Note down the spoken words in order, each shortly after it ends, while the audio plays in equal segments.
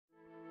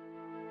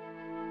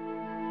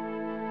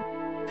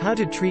How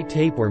to treat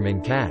tapeworm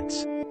in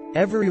cats.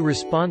 Every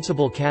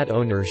responsible cat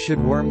owner should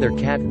worm their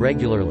cat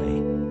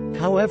regularly.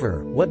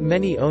 However, what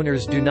many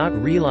owners do not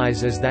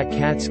realize is that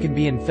cats can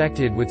be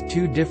infected with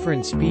two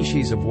different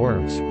species of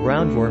worms,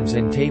 roundworms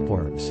and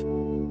tapeworms.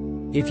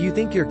 If you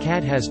think your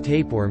cat has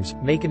tapeworms,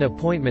 make an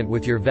appointment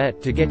with your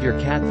vet to get your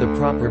cat the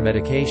proper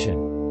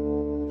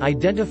medication.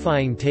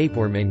 Identifying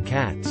tapeworm in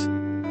cats.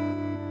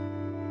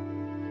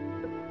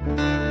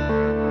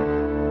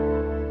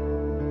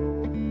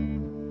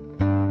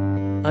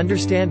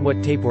 Understand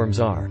what tapeworms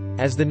are.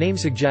 As the name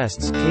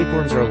suggests,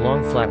 tapeworms are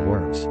long flat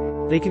worms.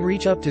 They can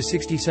reach up to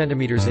 60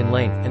 centimeters in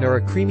length, and are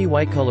a creamy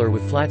white color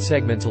with flat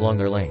segments along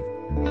their length.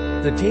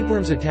 The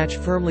tapeworms attach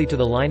firmly to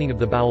the lining of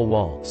the bowel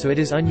wall, so it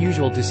is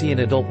unusual to see an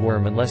adult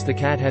worm unless the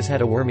cat has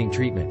had a worming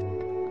treatment.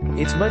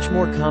 It's much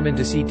more common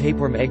to see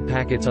tapeworm egg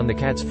packets on the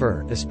cat's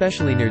fur,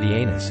 especially near the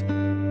anus.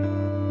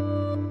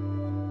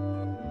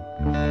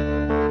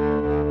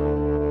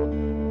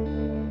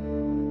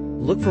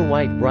 Look for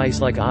white,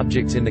 rice-like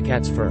objects in the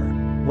cat's fur.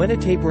 When a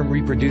tapeworm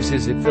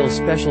reproduces, it fills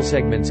special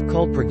segments,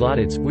 called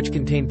proglottids, which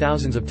contain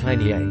thousands of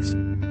tiny eggs.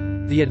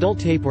 The adult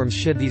tapeworms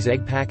shed these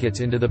egg packets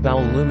into the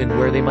bowel lumen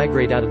where they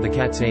migrate out of the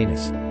cat's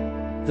anus.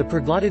 The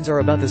proglottids are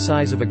about the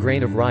size of a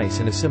grain of rice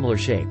and a similar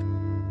shape.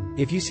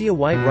 If you see a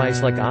white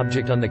rice-like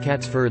object on the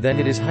cat's fur, then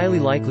it is highly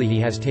likely he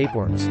has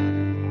tapeworms.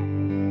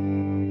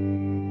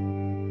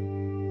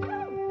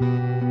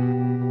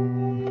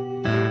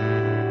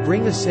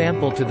 Bring a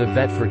sample to the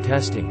vet for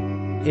testing.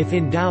 If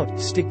in doubt,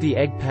 stick the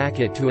egg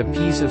packet to a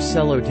piece of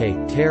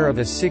sellotape, tear of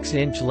a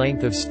 6-inch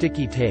length of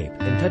sticky tape,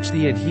 and touch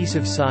the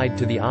adhesive side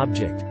to the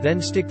object,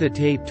 then stick the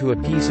tape to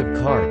a piece of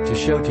card to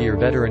show to your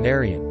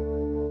veterinarian.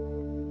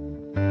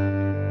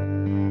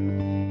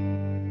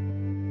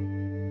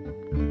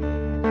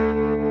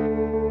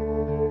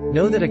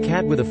 Know that a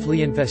cat with a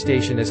flea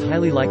infestation is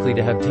highly likely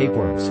to have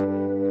tapeworms.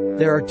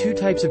 There are two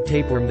types of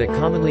tapeworm that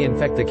commonly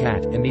infect the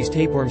cat, and these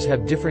tapeworms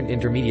have different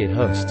intermediate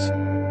hosts.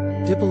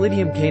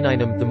 Dipylidium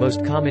caninum, the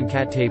most common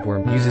cat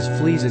tapeworm, uses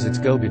fleas as its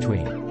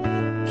go-between.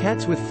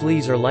 Cats with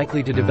fleas are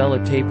likely to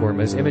develop tapeworm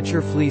as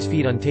immature fleas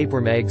feed on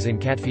tapeworm eggs and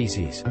cat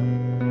feces.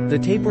 The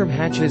tapeworm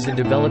hatches and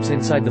develops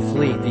inside the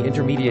flea, the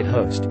intermediate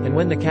host, and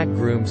when the cat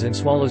grooms and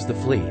swallows the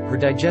flea, her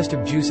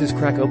digestive juices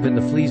crack open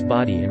the flea's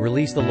body and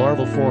release the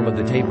larval form of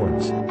the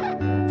tapeworms.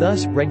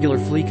 Thus, regular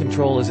flea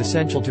control is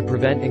essential to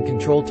prevent and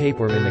control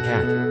tapeworm in the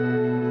cat.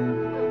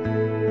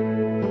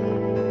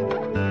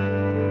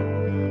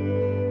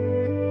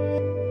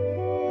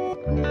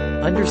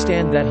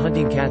 Understand that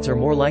hunting cats are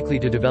more likely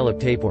to develop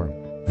tapeworm.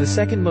 The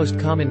second most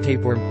common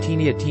tapeworm,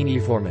 Taenia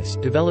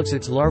taeniiformis, develops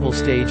its larval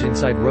stage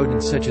inside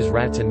rodents such as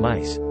rats and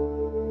mice.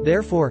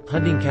 Therefore,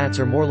 hunting cats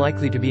are more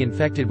likely to be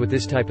infected with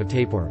this type of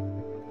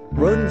tapeworm.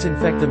 Rodents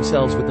infect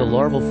themselves with the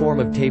larval form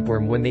of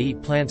tapeworm when they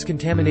eat plants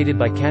contaminated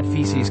by cat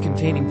feces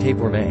containing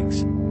tapeworm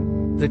eggs.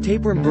 The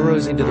tapeworm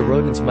burrows into the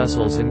rodent's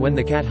muscles, and when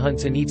the cat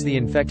hunts and eats the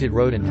infected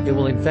rodent, it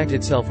will infect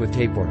itself with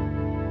tapeworm.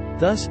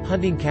 Thus,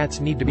 hunting cats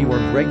need to be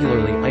wormed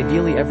regularly,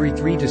 ideally every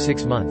 3 to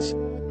 6 months.